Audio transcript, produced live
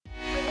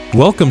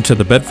Welcome to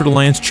the Bedford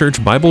Alliance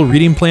Church Bible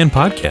Reading Plan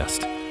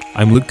Podcast.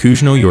 I'm Luke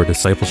Cousino, your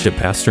discipleship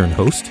pastor and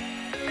host.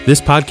 This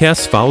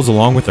podcast follows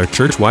along with our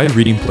church-wide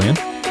reading plan,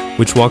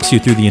 which walks you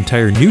through the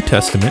entire New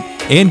Testament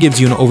and gives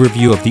you an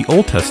overview of the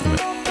Old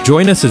Testament.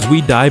 Join us as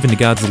we dive into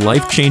God's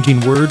life-changing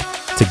Word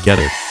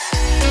together.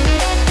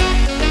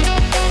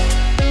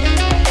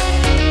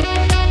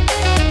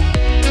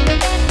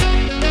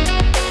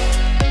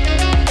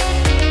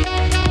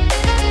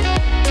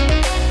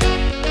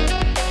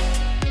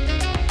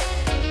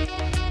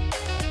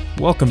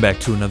 Welcome back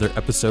to another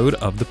episode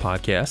of the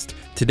podcast.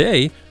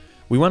 Today,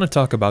 we want to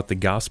talk about the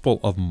Gospel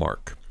of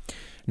Mark.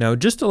 Now,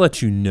 just to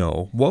let you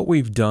know, what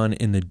we've done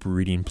in the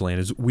reading plan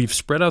is we've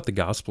spread out the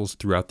Gospels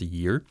throughout the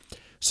year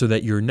so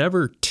that you're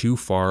never too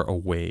far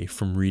away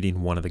from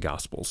reading one of the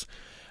Gospels.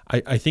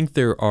 I think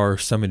there are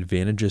some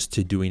advantages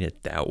to doing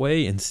it that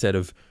way instead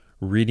of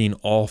reading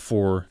all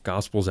four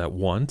Gospels at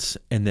once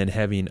and then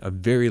having a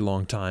very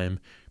long time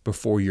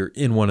before you're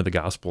in one of the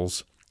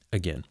Gospels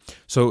again.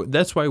 So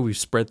that's why we've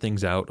spread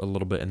things out a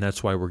little bit, and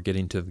that's why we're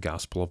getting to the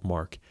Gospel of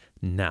Mark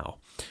now.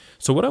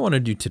 So what I want to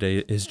do today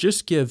is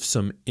just give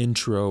some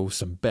intro,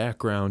 some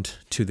background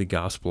to the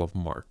Gospel of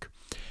Mark.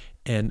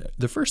 And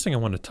the first thing I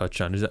want to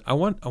touch on is that I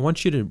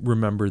want you to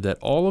remember that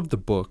all of the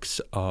books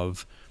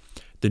of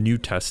the New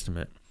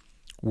Testament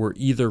were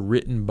either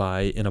written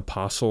by an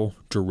apostle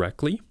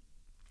directly.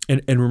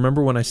 And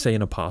remember, when I say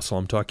an apostle,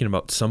 I'm talking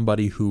about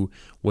somebody who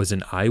was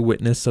an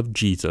eyewitness of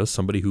Jesus,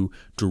 somebody who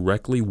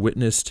directly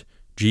witnessed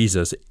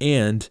Jesus,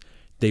 and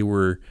they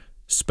were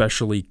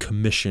specially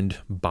commissioned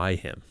by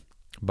him,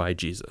 by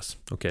Jesus.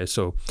 Okay,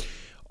 so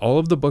all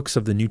of the books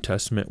of the New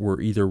Testament were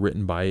either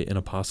written by an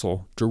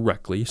apostle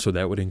directly, so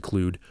that would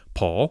include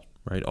Paul,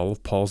 right? All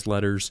of Paul's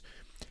letters,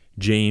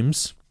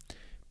 James,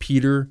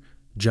 Peter,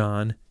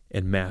 John,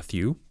 and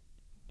Matthew.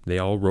 They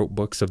all wrote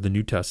books of the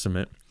New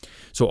Testament.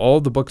 So all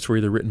of the books were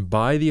either written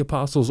by the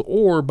apostles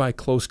or by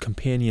close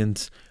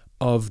companions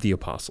of the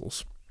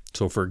apostles.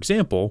 So for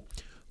example,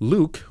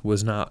 Luke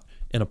was not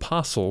an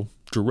apostle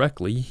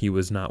directly. He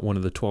was not one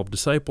of the 12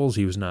 disciples.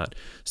 He was not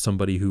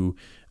somebody who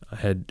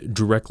had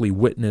directly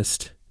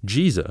witnessed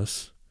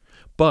Jesus,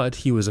 but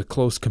he was a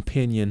close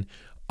companion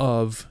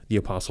of the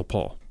apostle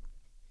Paul.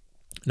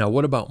 Now,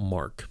 what about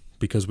Mark?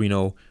 Because we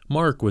know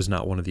Mark was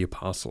not one of the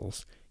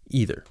apostles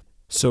either.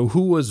 So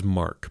who was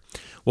Mark?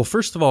 Well,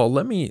 first of all,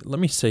 let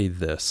me say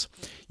this.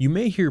 You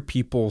may hear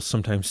people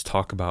sometimes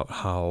talk about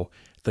how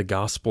the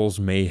Gospels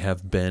may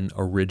have been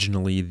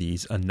originally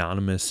these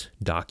anonymous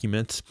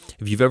documents.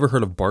 If you've ever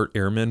heard of Bart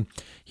Ehrman,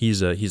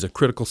 he's a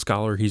critical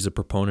scholar. He's a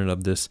proponent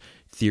of this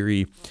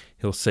theory.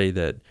 He'll say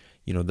that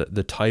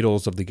the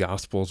titles of the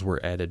Gospels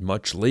were added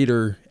much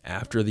later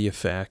after the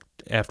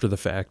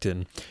fact,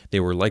 and they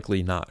were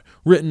likely not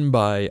written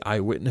by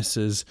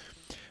eyewitnesses.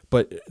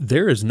 But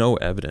there is no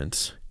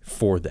evidence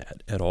for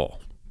that at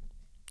all.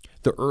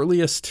 The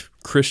earliest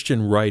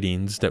Christian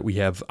writings that we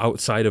have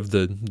outside of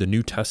the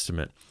New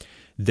Testament,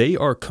 they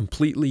are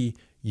completely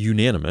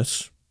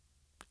unanimous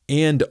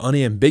and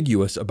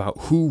unambiguous about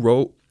who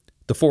wrote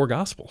the four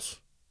Gospels.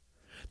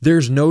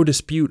 There's no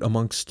dispute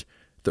amongst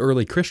the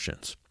early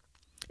Christians.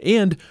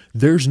 And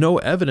there's no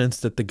evidence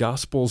that the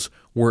Gospels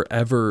were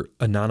ever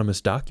anonymous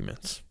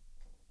documents.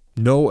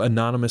 No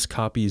anonymous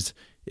copies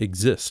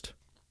exist.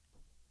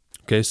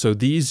 Okay, so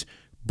these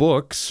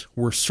books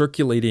were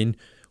circulating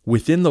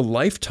within the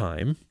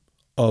lifetime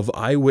of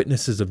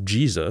eyewitnesses of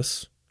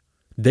Jesus.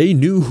 They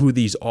knew who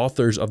these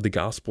authors of the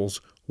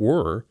Gospels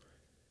were.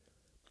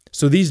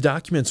 So these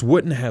documents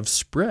wouldn't have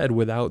spread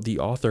without the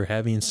author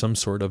having some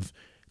sort of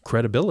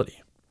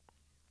credibility.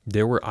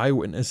 There were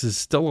eyewitnesses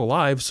still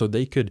alive, so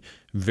they could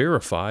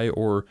verify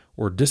or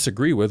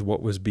disagree with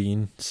what was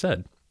being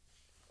said.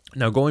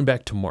 Now, going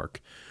back to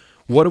Mark,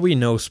 what do we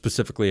know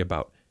specifically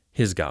about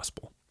his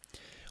gospel?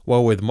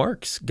 Well, with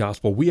Mark's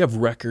gospel, we have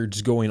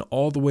records going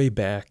all the way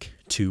back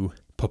to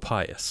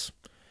Papias.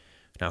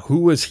 Now,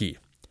 who was he?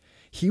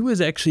 He was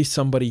actually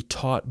somebody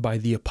taught by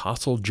the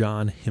Apostle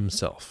John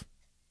himself.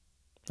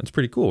 That's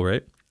pretty cool,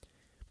 right?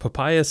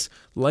 Papias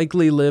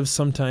likely lived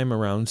sometime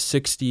around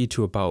 60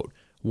 to about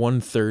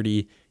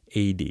 130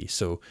 AD,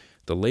 so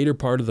the later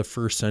part of the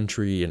first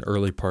century and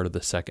early part of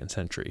the second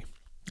century.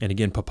 And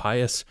again,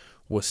 Papias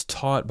was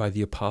taught by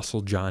the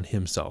Apostle John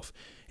himself.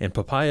 And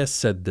Papias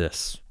said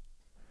this: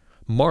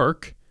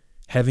 Mark,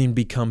 having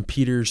become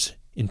Peter's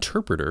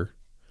interpreter,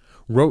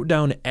 wrote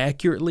down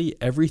accurately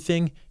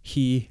everything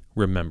he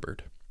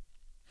remembered.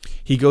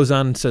 He goes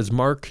on and says,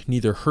 Mark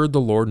neither heard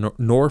the Lord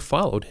nor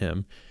followed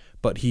him,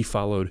 but he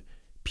followed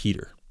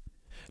Peter.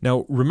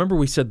 Now, remember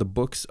we said the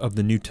books of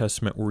the New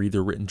Testament were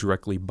either written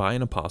directly by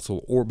an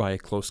apostle or by a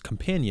close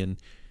companion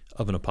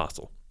of an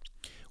apostle.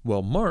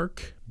 Well,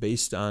 Mark,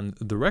 based on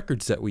the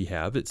records that we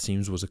have, it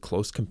seems was a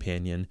close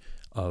companion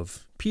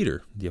of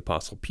Peter, the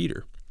apostle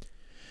Peter.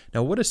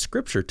 Now, what does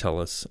Scripture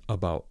tell us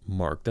about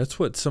Mark? That's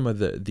what some of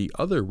the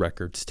other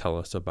records tell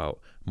us about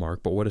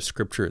Mark, but what does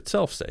Scripture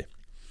itself say?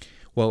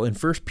 Well, in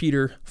 1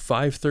 Peter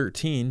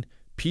 5:13,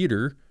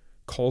 Peter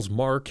calls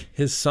Mark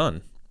his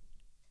son.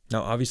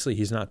 Now, obviously,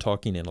 he's not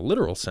talking in a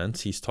literal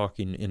sense. He's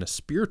talking in a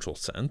spiritual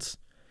sense,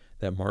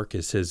 that Mark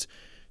is his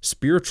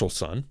spiritual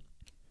son.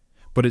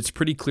 But it's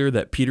pretty clear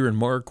that Peter and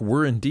Mark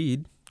were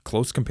indeed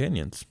close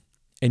companions.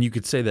 And you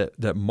could say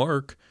that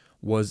Mark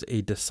was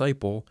a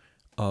disciple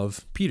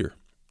of Peter.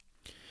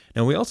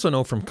 Now, we also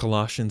know from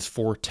Colossians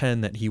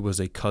 4:10 that he was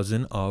a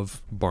cousin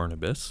of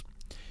Barnabas.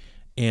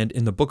 And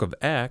in the book of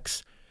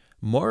Acts,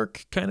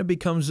 Mark kind of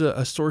becomes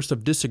a source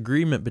of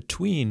disagreement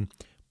between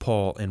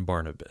Paul and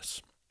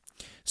Barnabas.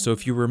 So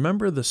if you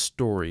remember the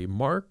story,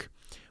 Mark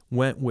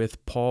went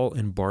with Paul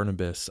and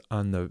Barnabas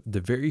on the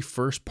very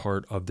first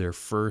part of their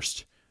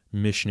first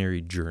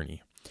missionary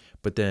journey.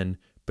 But then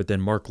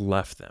Mark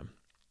left them.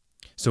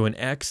 So in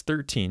Acts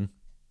 13,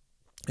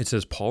 it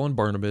says Paul and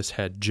Barnabas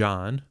had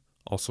John,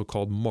 also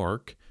called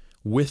Mark,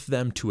 with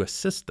them to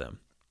assist them.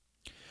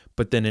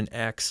 But then in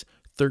Acts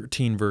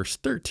 13, verse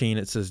 13,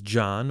 it says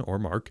John, or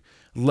Mark,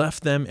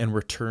 left them and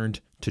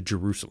returned to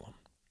Jerusalem.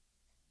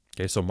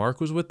 Okay, so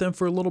Mark was with them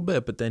for a little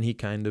bit, but then he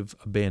kind of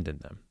abandoned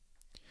them.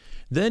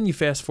 Then you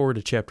fast forward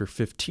to chapter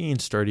 15,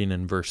 starting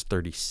in verse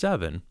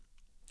 37.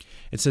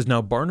 It says,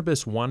 now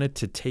Barnabas wanted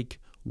to take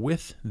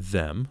with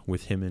them,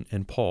 with him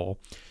and Paul,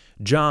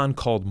 John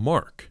called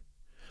Mark.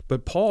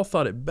 But Paul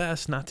thought it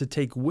best not to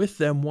take with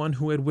them one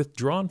who had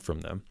withdrawn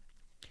from them.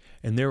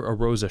 And there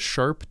arose a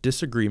sharp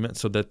disagreement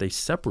so that they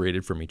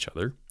separated from each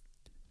other.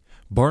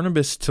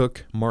 Barnabas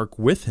took Mark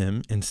with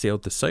him and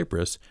sailed to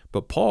Cyprus,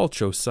 but Paul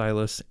chose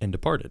Silas and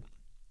departed.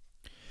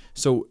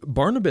 So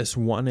Barnabas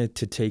wanted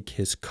to take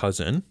his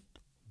cousin,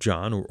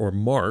 John or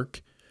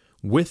Mark,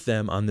 with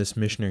them on this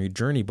missionary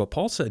journey, but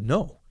Paul said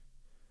no.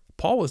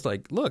 Paul was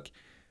like, look,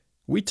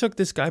 we took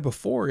this guy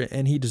before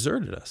and he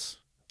deserted us.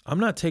 I'm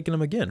not taking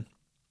him again.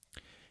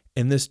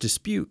 And this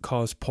dispute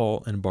caused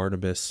Paul and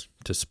Barnabas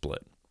to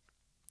split.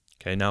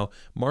 Okay, now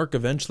Mark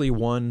eventually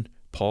won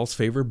Paul's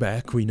favor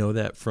back. We know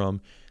that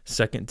from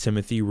 2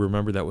 Timothy.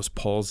 Remember, that was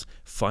Paul's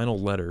final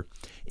letter.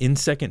 In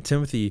 2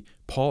 Timothy,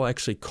 Paul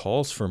actually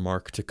calls for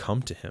Mark to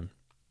come to him.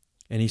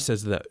 And he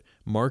says that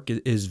Mark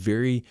is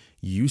very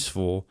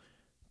useful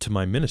to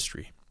my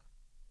ministry.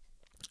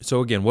 So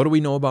again, what do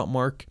we know about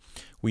Mark?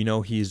 We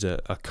know he's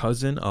a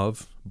cousin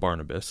of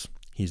Barnabas.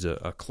 He's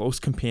a close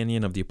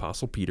companion of the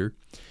Apostle Peter.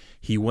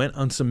 He went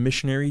on some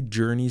missionary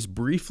journeys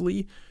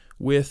briefly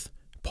with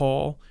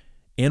Paul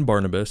and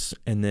Barnabas,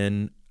 and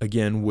then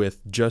again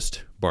with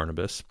just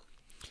Barnabas.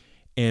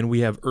 And we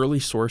have early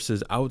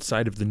sources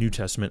outside of the New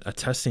Testament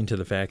attesting to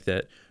the fact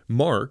that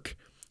Mark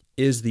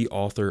is the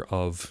author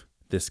of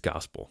this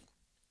gospel.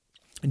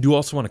 I do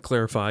also want to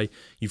clarify,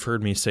 you've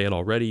heard me say it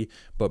already,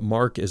 but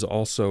Mark is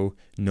also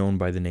known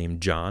by the name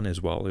John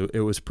as well.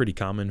 It was pretty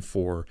common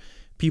for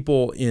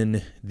people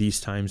in these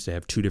times to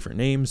have two different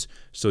names,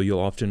 so you'll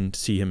often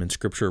see him in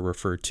Scripture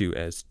referred to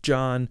as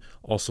John,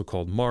 also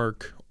called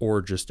Mark,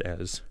 or just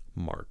as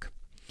Mark.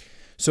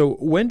 So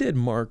when did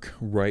Mark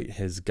write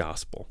his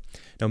gospel?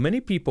 Now, many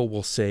people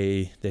will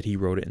say that he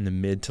wrote it in the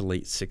mid to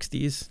late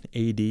 60s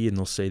AD, and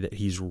they'll say that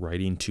he's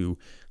writing to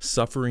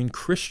suffering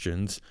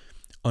Christians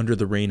under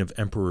the reign of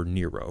Emperor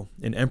Nero.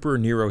 And Emperor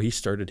Nero, he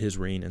started his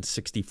reign in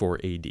 64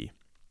 AD.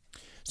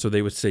 So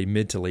they would say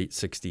mid to late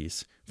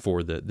 60s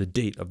for the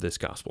date of this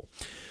gospel.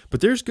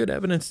 But there's good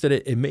evidence that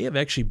it may have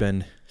actually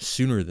been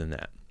sooner than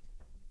that.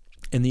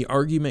 And the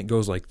argument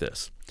goes like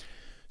this.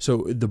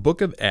 So the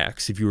book of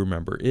Acts, if you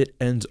remember, it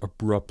ends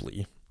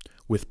abruptly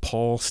with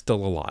Paul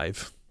still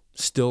alive,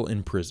 still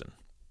in prison.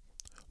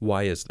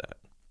 Why is that?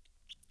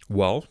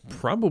 Well,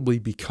 probably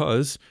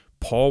because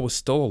Paul was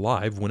still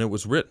alive when it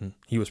was written.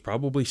 He was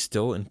probably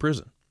still in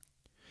prison.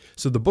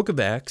 So the book of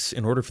Acts,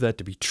 in order for that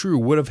to be true,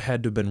 would have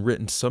had to have been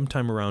written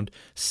sometime around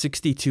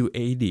 62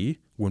 AD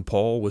when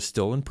Paul was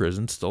still in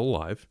prison, still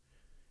alive.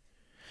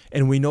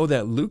 And we know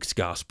that Luke's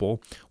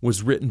gospel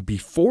was written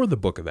before the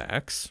book of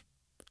Acts.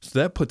 So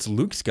that puts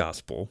Luke's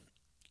gospel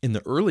in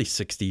the early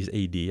 60s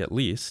AD at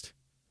least.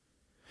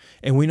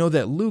 And we know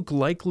that Luke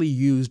likely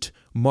used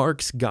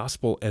Mark's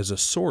gospel as a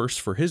source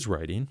for his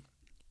writing.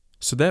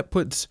 So that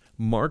puts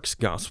Mark's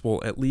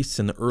gospel at least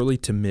in the early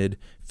to mid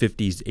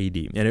 50s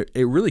AD. And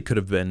it really could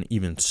have been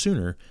even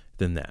sooner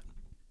than that.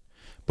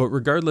 But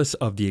regardless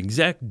of the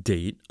exact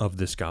date of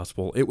this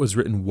gospel, it was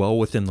written well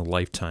within the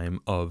lifetime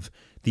of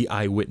the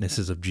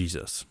eyewitnesses of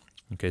Jesus.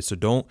 Okay, so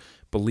don't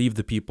believe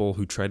the people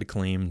who try to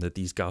claim that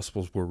these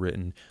gospels were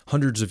written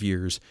hundreds of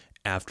years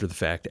after the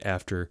fact,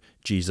 after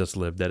Jesus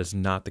lived. That is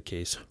not the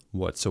case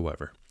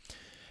whatsoever.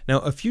 Now,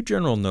 a few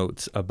general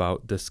notes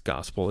about this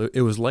gospel.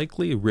 It was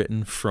likely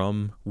written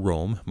from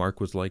Rome. Mark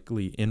was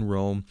likely in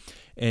Rome,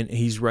 and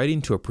he's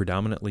writing to a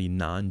predominantly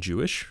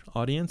non-Jewish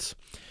audience.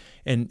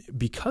 And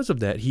because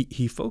of that,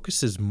 he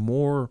focuses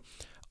more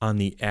on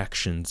the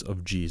actions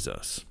of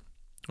Jesus.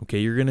 Okay,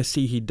 you're going to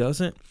see he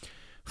doesn't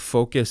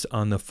focus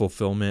on the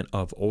fulfillment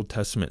of Old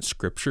Testament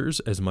scriptures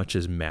as much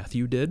as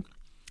Matthew did.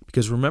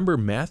 Because remember,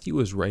 Matthew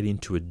was writing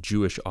to a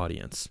Jewish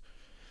audience.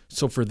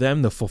 So for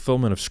them, the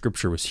fulfillment of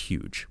scripture was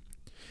huge.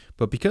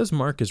 But because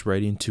Mark is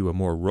writing to a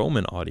more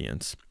Roman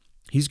audience,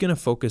 he's going to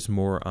focus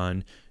more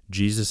on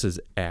Jesus'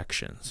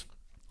 actions.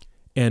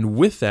 And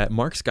with that,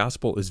 Mark's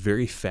gospel is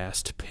very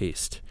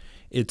fast-paced.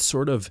 It's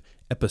sort of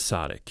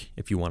episodic,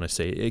 if you want to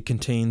say. It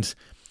contains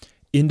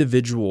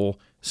individual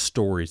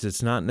stories.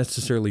 It's not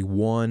necessarily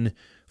one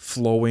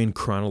flowing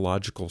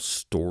chronological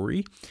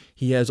story.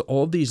 He has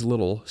all these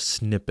little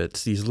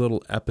snippets, these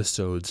little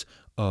episodes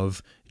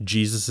of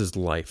Jesus's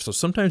life. So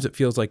sometimes it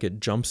feels like it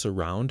jumps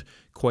around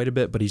quite a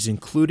bit, but he's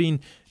including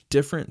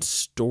different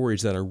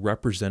stories that are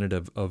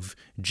representative of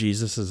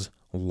Jesus's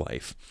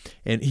life.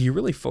 And he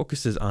really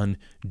focuses on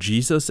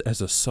Jesus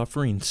as a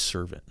suffering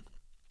servant.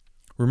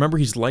 Remember,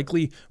 he's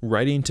likely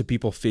writing to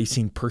people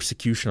facing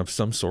persecution of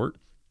some sort.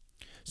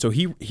 So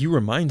he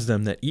reminds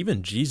them that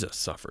even Jesus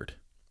suffered.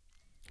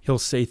 He'll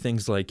say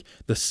things like,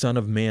 the Son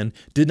of Man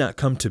did not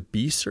come to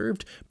be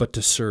served, but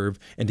to serve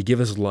and to give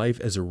his life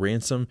as a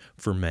ransom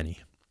for many.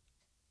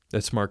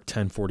 That's Mark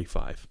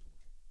 10:45.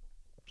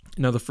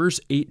 Now, the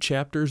first 8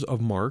 chapters of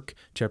Mark,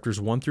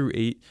 chapters 1 through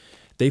 8,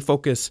 they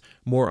focus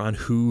more on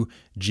who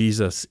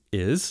Jesus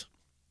is.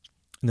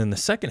 And then the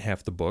second half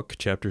of the book,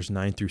 chapters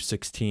 9 through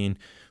 16,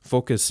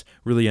 focus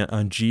really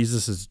on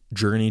Jesus'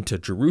 journey to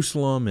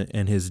Jerusalem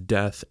and his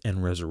death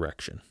and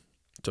resurrection.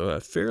 So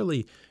a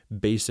fairly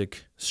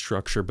basic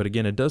structure, but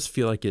again, it does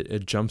feel like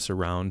it jumps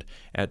around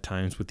at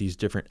times with these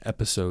different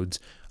episodes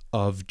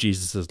of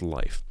Jesus'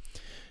 life.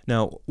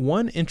 Now,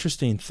 one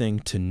interesting thing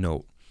to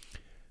note,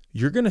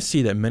 you're going to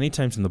see that many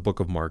times in the book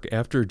of Mark,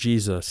 after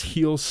Jesus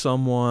heals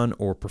someone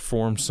or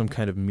performs some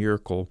kind of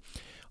miracle,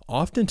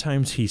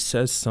 oftentimes he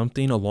says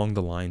something along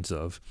the lines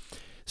of,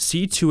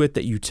 see to it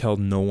that you tell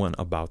no one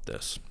about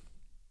this.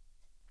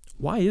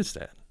 Why is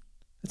that?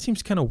 That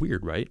seems kind of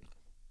weird, right?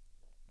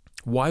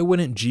 Why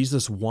wouldn't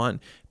Jesus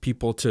want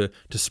people to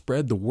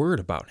spread the word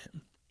about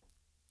him?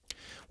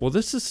 Well,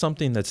 this is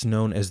something that's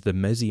known as the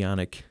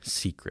Messianic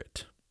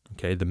secret,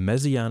 okay? The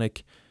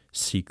Messianic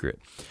secret.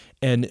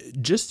 And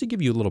just to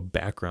give you a little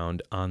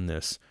background on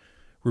this,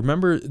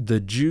 remember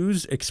the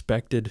Jews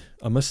expected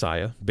a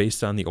Messiah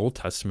based on the Old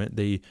Testament.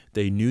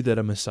 They knew that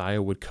a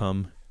Messiah would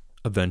come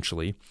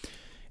eventually,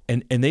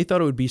 and they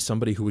thought it would be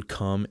somebody who would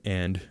come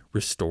and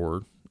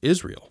restore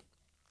Israel.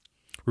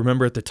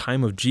 Remember, at the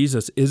time of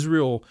Jesus,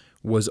 Israel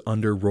was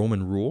under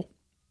Roman rule.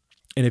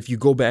 And if you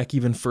go back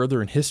even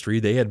further in history,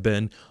 they had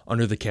been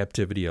under the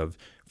captivity of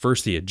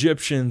first the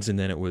Egyptians, and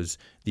then it was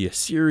the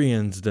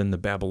Assyrians, then the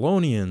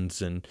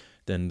Babylonians, and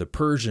then the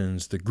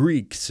Persians, the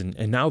Greeks,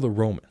 and now the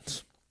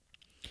Romans.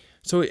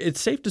 So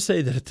it's safe to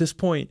say that at this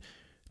point,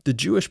 the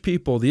Jewish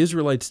people, the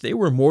Israelites, they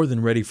were more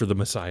than ready for the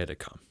Messiah to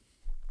come.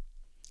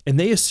 And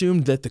they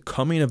assumed that the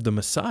coming of the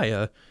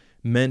Messiah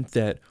meant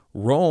that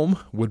Rome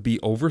would be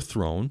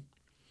overthrown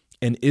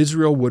and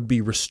Israel would be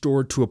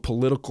restored to a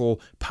political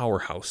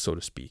powerhouse, so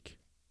to speak.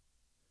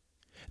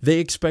 They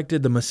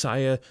expected the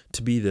Messiah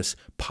to be this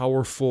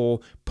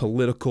powerful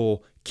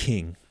political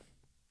king.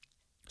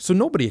 So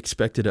nobody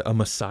expected a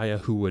Messiah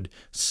who would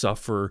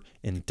suffer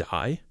and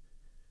die.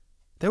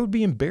 That would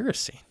be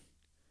embarrassing.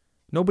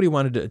 Nobody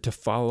wanted to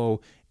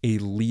follow a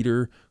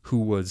leader who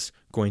was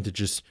going to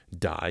just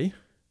die.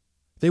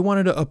 They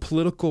wanted a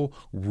political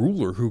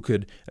ruler who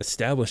could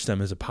establish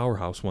them as a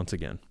powerhouse once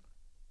again.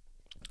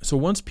 So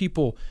once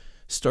people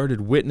started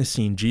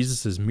witnessing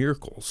Jesus'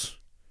 miracles,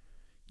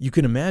 you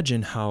can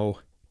imagine how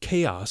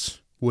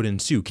chaos would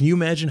ensue. Can you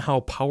imagine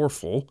how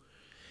powerful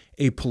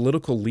a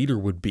political leader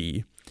would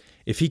be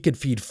if he could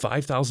feed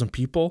 5,000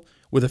 people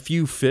with a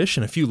few fish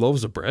and a few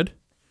loaves of bread?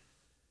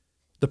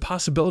 The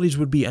possibilities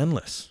would be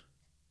endless.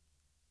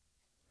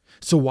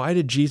 So why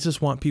did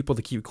Jesus want people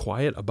to keep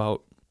quiet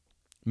about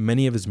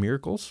many of his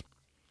miracles?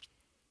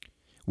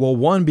 Well,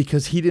 one,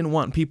 because he didn't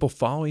want people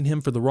following him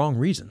for the wrong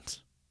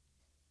reasons.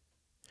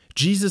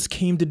 Jesus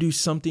came to do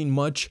something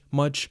much,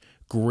 much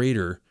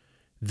greater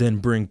than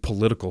bring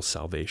political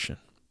salvation.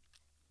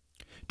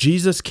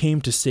 Jesus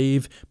came to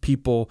save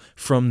people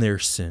from their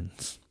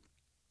sins.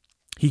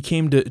 He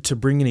came to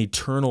bring an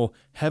eternal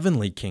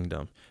heavenly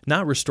kingdom,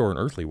 not restore an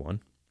earthly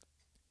one.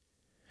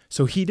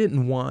 So he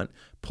didn't want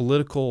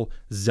political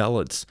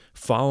zealots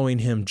following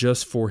him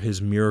just for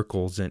his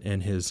miracles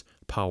and his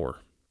power.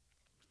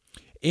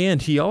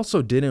 And he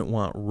also didn't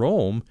want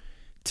Rome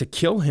to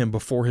kill him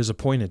before his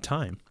appointed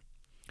time.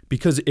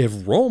 Because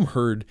if Rome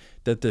heard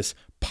that this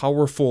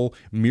powerful,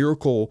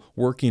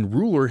 miracle-working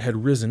ruler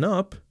had risen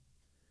up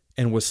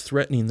and was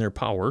threatening their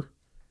power,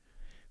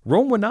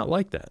 Rome would not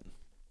like that.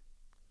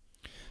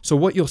 So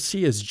what you'll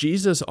see is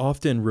Jesus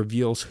often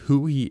reveals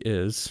who he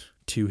is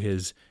to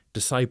his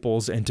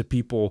disciples and to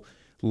people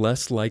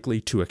less likely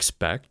to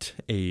expect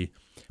a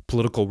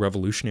political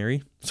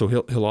revolutionary. So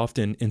he'll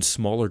often, in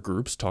smaller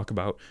groups, talk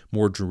about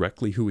more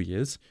directly who he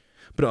is.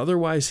 But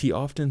otherwise, he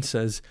often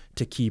says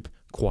to keep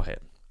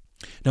quiet.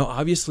 Now,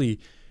 obviously,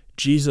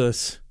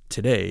 Jesus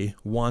today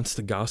wants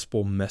the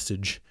gospel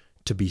message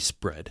to be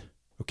spread,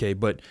 okay?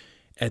 But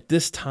at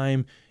this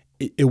time,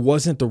 it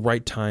wasn't the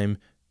right time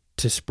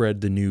to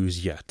spread the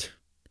news yet.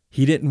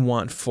 He didn't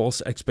want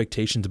false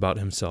expectations about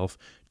himself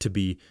to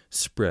be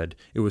spread.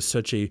 It was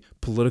such a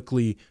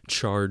politically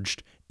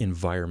charged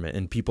environment,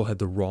 and people had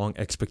the wrong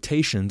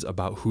expectations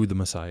about who the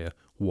Messiah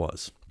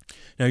was.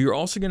 Now, you're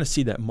also going to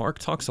see that Mark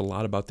talks a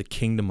lot about the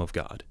kingdom of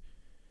God.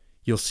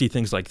 You'll see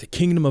things like the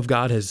kingdom of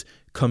God has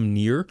come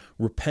near,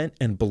 repent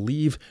and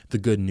believe the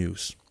good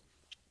news.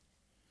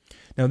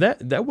 Now,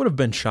 that would have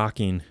been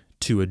shocking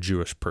to a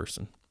Jewish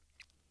person.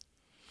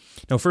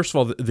 Now, first of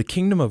all, the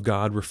kingdom of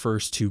God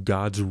refers to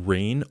God's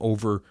reign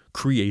over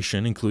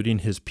creation, including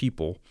his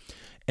people.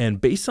 And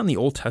based on the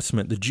Old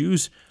Testament, the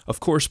Jews, of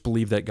course,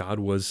 believed that God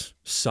was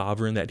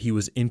sovereign, that he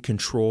was in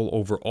control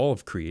over all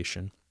of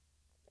creation.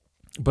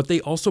 But they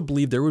also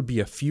believed there would be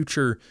a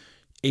future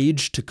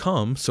age to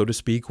come, so to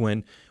speak,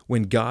 when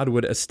God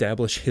would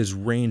establish his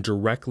reign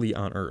directly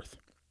on earth.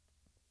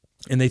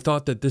 And they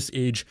thought that this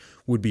age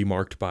would be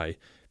marked by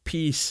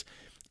peace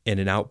and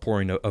an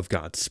outpouring of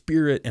God's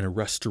Spirit and a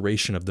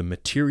restoration of the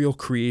material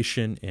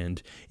creation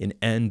and an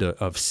end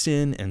of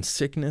sin and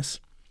sickness.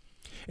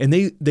 And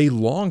they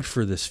longed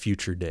for this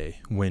future day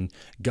when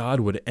God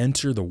would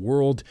enter the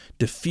world,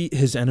 defeat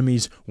his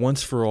enemies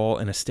once for all,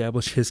 and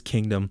establish his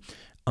kingdom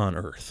on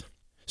earth.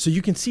 So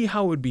you can see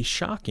how it would be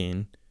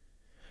shocking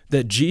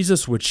that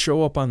Jesus would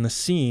show up on the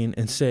scene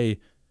and say,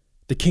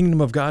 the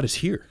kingdom of God is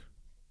here.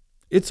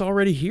 It's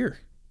already here.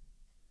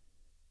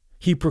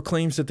 He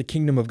proclaims that the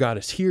kingdom of God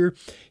is here.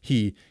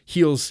 He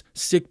heals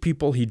sick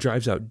people. He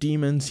drives out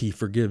demons. He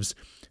forgives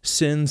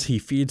sins. He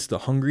feeds the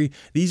hungry.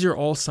 These are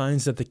all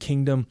signs that the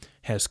kingdom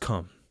has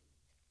come.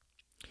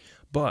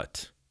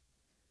 But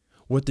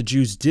what the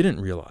Jews didn't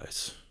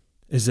realize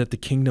is that the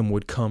kingdom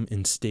would come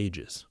in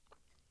stages.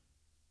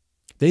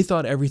 They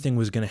thought everything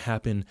was going to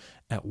happen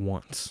at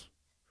once.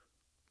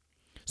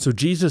 So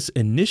Jesus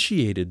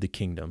initiated the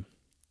kingdom,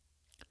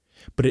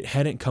 but it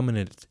hadn't come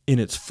in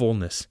its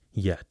fullness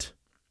yet.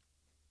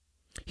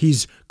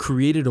 He's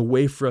created a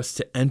way for us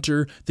to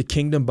enter the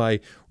kingdom by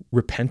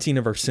repenting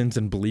of our sins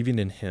and believing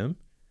in him,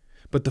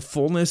 but the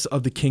fullness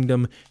of the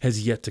kingdom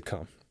has yet to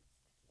come.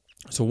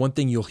 So one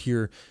thing you'll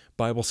hear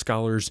Bible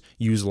scholars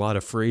use a lot,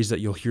 a phrase that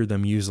you'll hear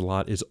them use a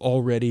lot is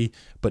already,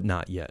 but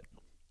not yet.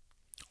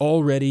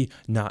 Already,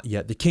 not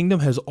yet. The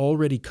kingdom has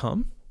already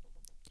come,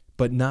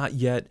 but not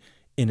yet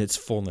in its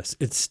fullness.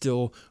 It's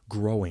still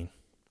growing.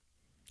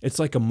 It's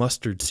like a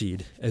mustard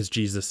seed, as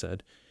Jesus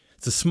said.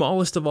 It's the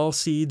smallest of all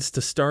seeds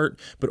to start,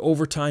 but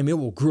over time it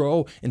will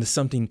grow into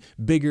something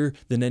bigger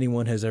than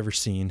anyone has ever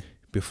seen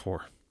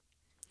before.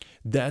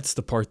 That's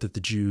the part that the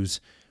Jews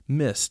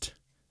missed.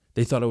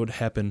 They thought it would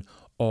happen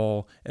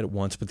all at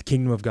once, but the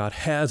kingdom of God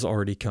has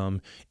already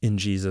come in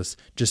Jesus,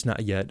 just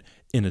not yet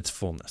in its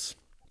fullness.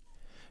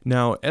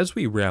 Now, as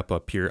we wrap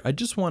up here, I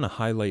just want to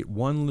highlight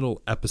one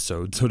little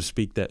episode, so to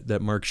speak,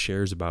 that Mark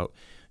shares about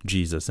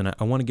Jesus. And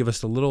I want to give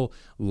us a little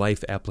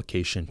life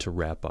application to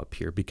wrap up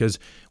here, because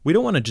we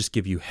don't want to just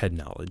give you head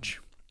knowledge.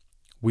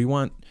 We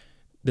want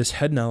this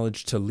head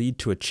knowledge to lead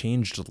to a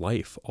changed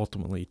life,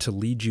 ultimately, to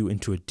lead you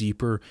into a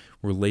deeper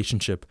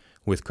relationship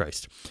with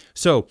Christ.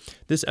 So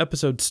this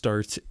episode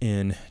starts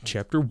in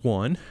chapter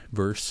 1,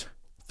 verse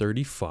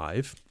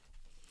 35.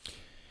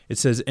 It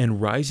says,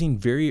 "And rising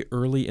very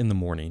early in the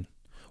morning,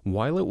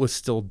 while it was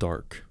still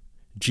dark,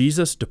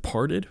 Jesus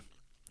departed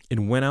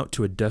and went out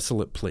to a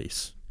desolate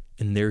place,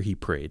 and there he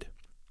prayed."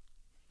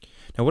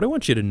 Now, what I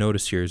want you to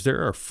notice here is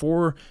there are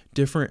 4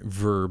 different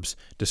verbs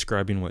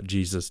describing what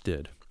Jesus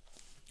did.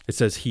 It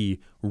says he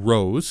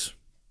rose,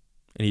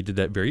 and he did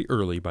that very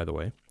early, by the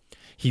way.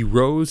 He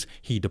rose,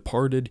 he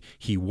departed,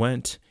 he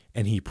went,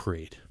 and he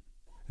prayed.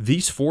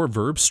 These 4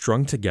 verbs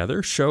strung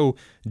together show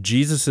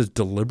Jesus'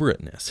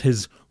 deliberateness,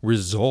 his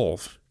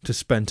resolve to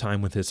spend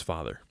time with his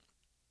Father.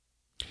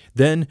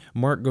 Then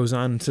Mark goes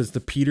on and says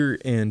that Peter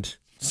and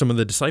some of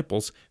the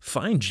disciples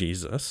find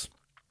Jesus,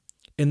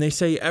 and they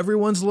say,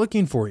 "Everyone's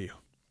looking for you."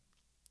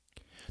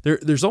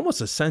 There's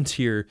almost a sense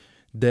here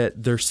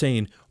that they're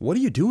saying, "What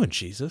are you doing,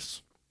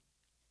 Jesus?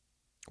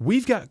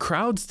 We've got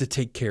crowds to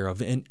take care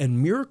of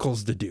and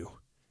miracles to do.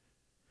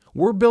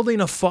 We're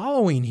building a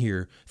following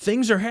here.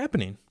 Things are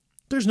happening.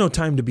 There's no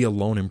time to be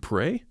alone and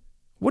pray.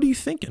 What are you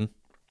thinking?"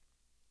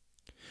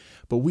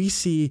 But we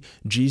see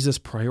Jesus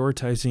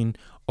prioritizing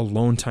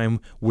alone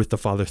time with the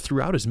Father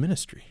throughout his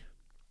ministry.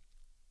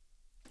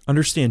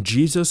 Understand,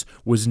 Jesus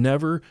was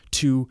never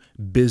too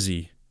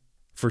busy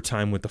for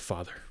time with the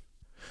Father.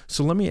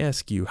 So let me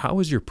ask you, how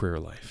is your prayer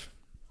life?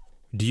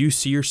 Do you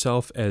see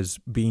yourself as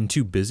being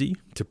too busy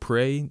to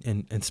pray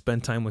and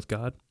spend time with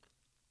God?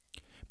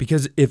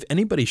 Because if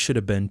anybody should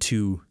have been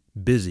too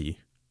busy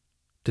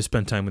to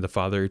spend time with the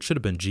Father, it should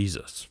have been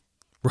Jesus,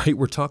 right?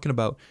 We're talking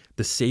about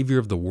the Savior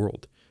of the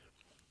world.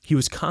 He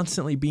was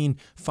constantly being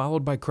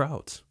followed by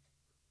crowds.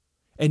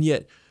 And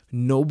yet,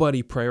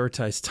 nobody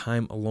prioritized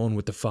time alone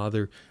with the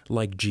Father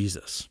like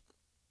Jesus.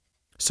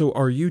 So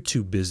are you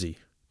too busy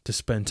to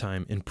spend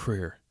time in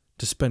prayer,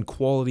 to spend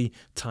quality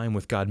time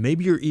with God?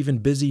 Maybe you're even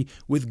busy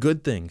with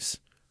good things.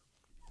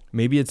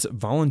 Maybe it's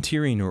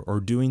volunteering or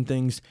doing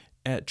things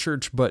at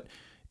church. But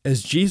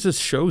as Jesus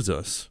shows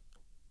us,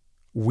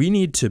 we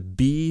need to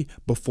be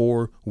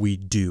before we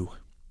do.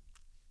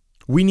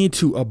 We need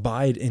to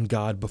abide in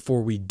God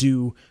before we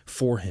do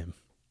for him.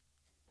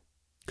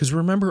 Because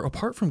remember,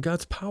 apart from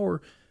God's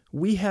power,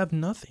 we have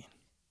nothing.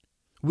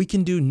 We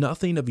can do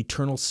nothing of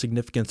eternal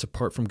significance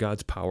apart from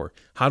God's power.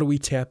 How do we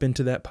tap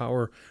into that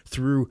power?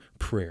 Through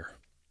prayer.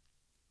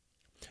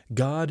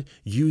 God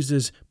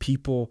uses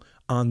people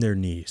on their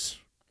knees.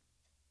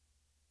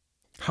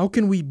 How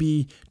can we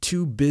be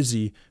too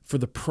busy for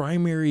the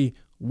primary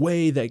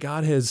way that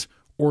God has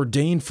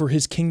ordained for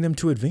his kingdom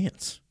to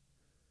advance?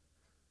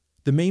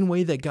 The main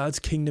way that God's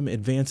kingdom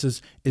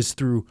advances is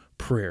through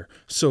prayer.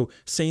 So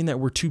saying that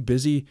we're too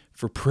busy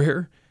for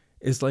prayer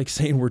is like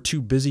saying we're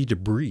too busy to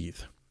breathe.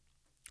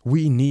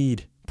 We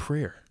need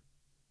prayer.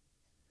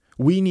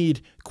 We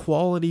need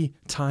quality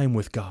time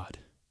with God,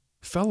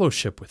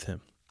 fellowship with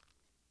him.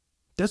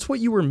 That's what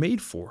you were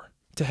made for,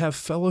 to have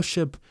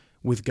fellowship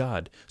with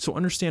God. So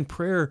understand,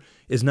 prayer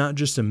is not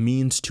just a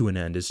means to an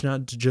end. It's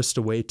not just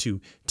a way to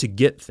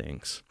get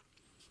things.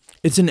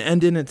 It's an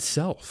end in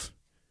itself.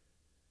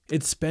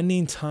 It's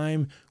spending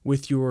time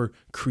with your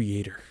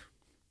Creator.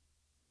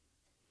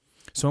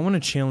 So I want to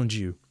challenge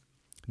you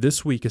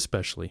this week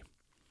especially.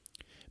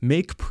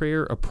 Make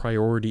prayer a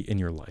priority in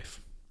your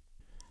life.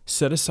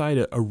 Set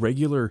aside a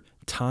regular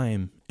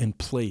time and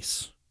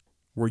place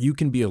where you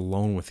can be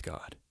alone with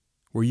God,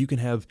 where you can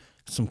have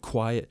some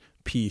quiet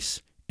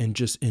peace and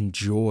just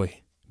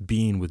enjoy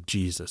being with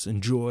Jesus,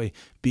 enjoy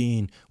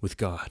being with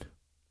God,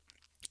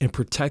 and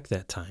protect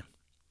that time.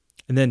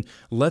 And then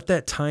let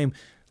that time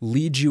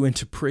lead you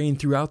into praying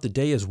throughout the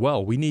day as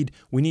well. We need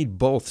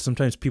both.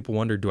 Sometimes people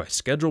wonder, do I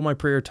schedule my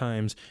prayer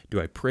times?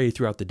 Do I pray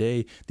throughout the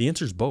day? The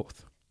answer is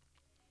both.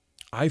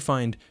 I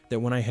find that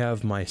when I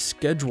have my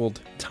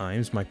scheduled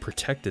times, my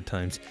protected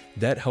times,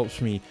 that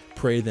helps me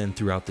pray then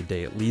throughout the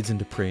day. It leads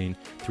into praying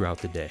throughout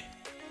the day.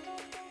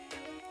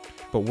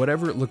 But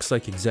whatever it looks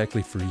like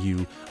exactly for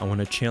you, I want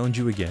to challenge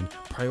you again,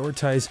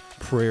 prioritize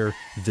prayer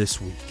this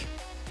week.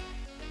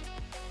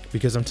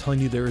 Because I'm telling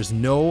you, there is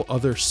no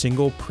other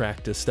single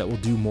practice that will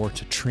do more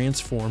to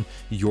transform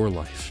your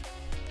life.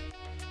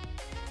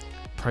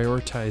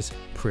 Prioritize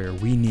prayer.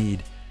 We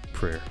need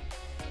prayer.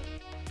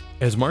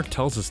 As Mark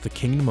tells us, the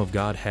kingdom of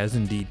God has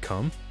indeed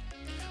come,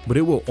 but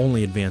it will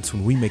only advance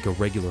when we make a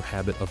regular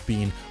habit of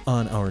being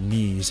on our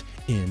knees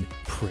in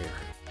prayer.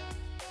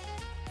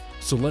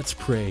 So let's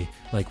pray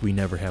like we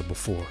never have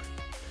before,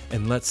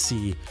 and let's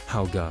see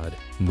how God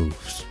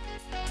moves.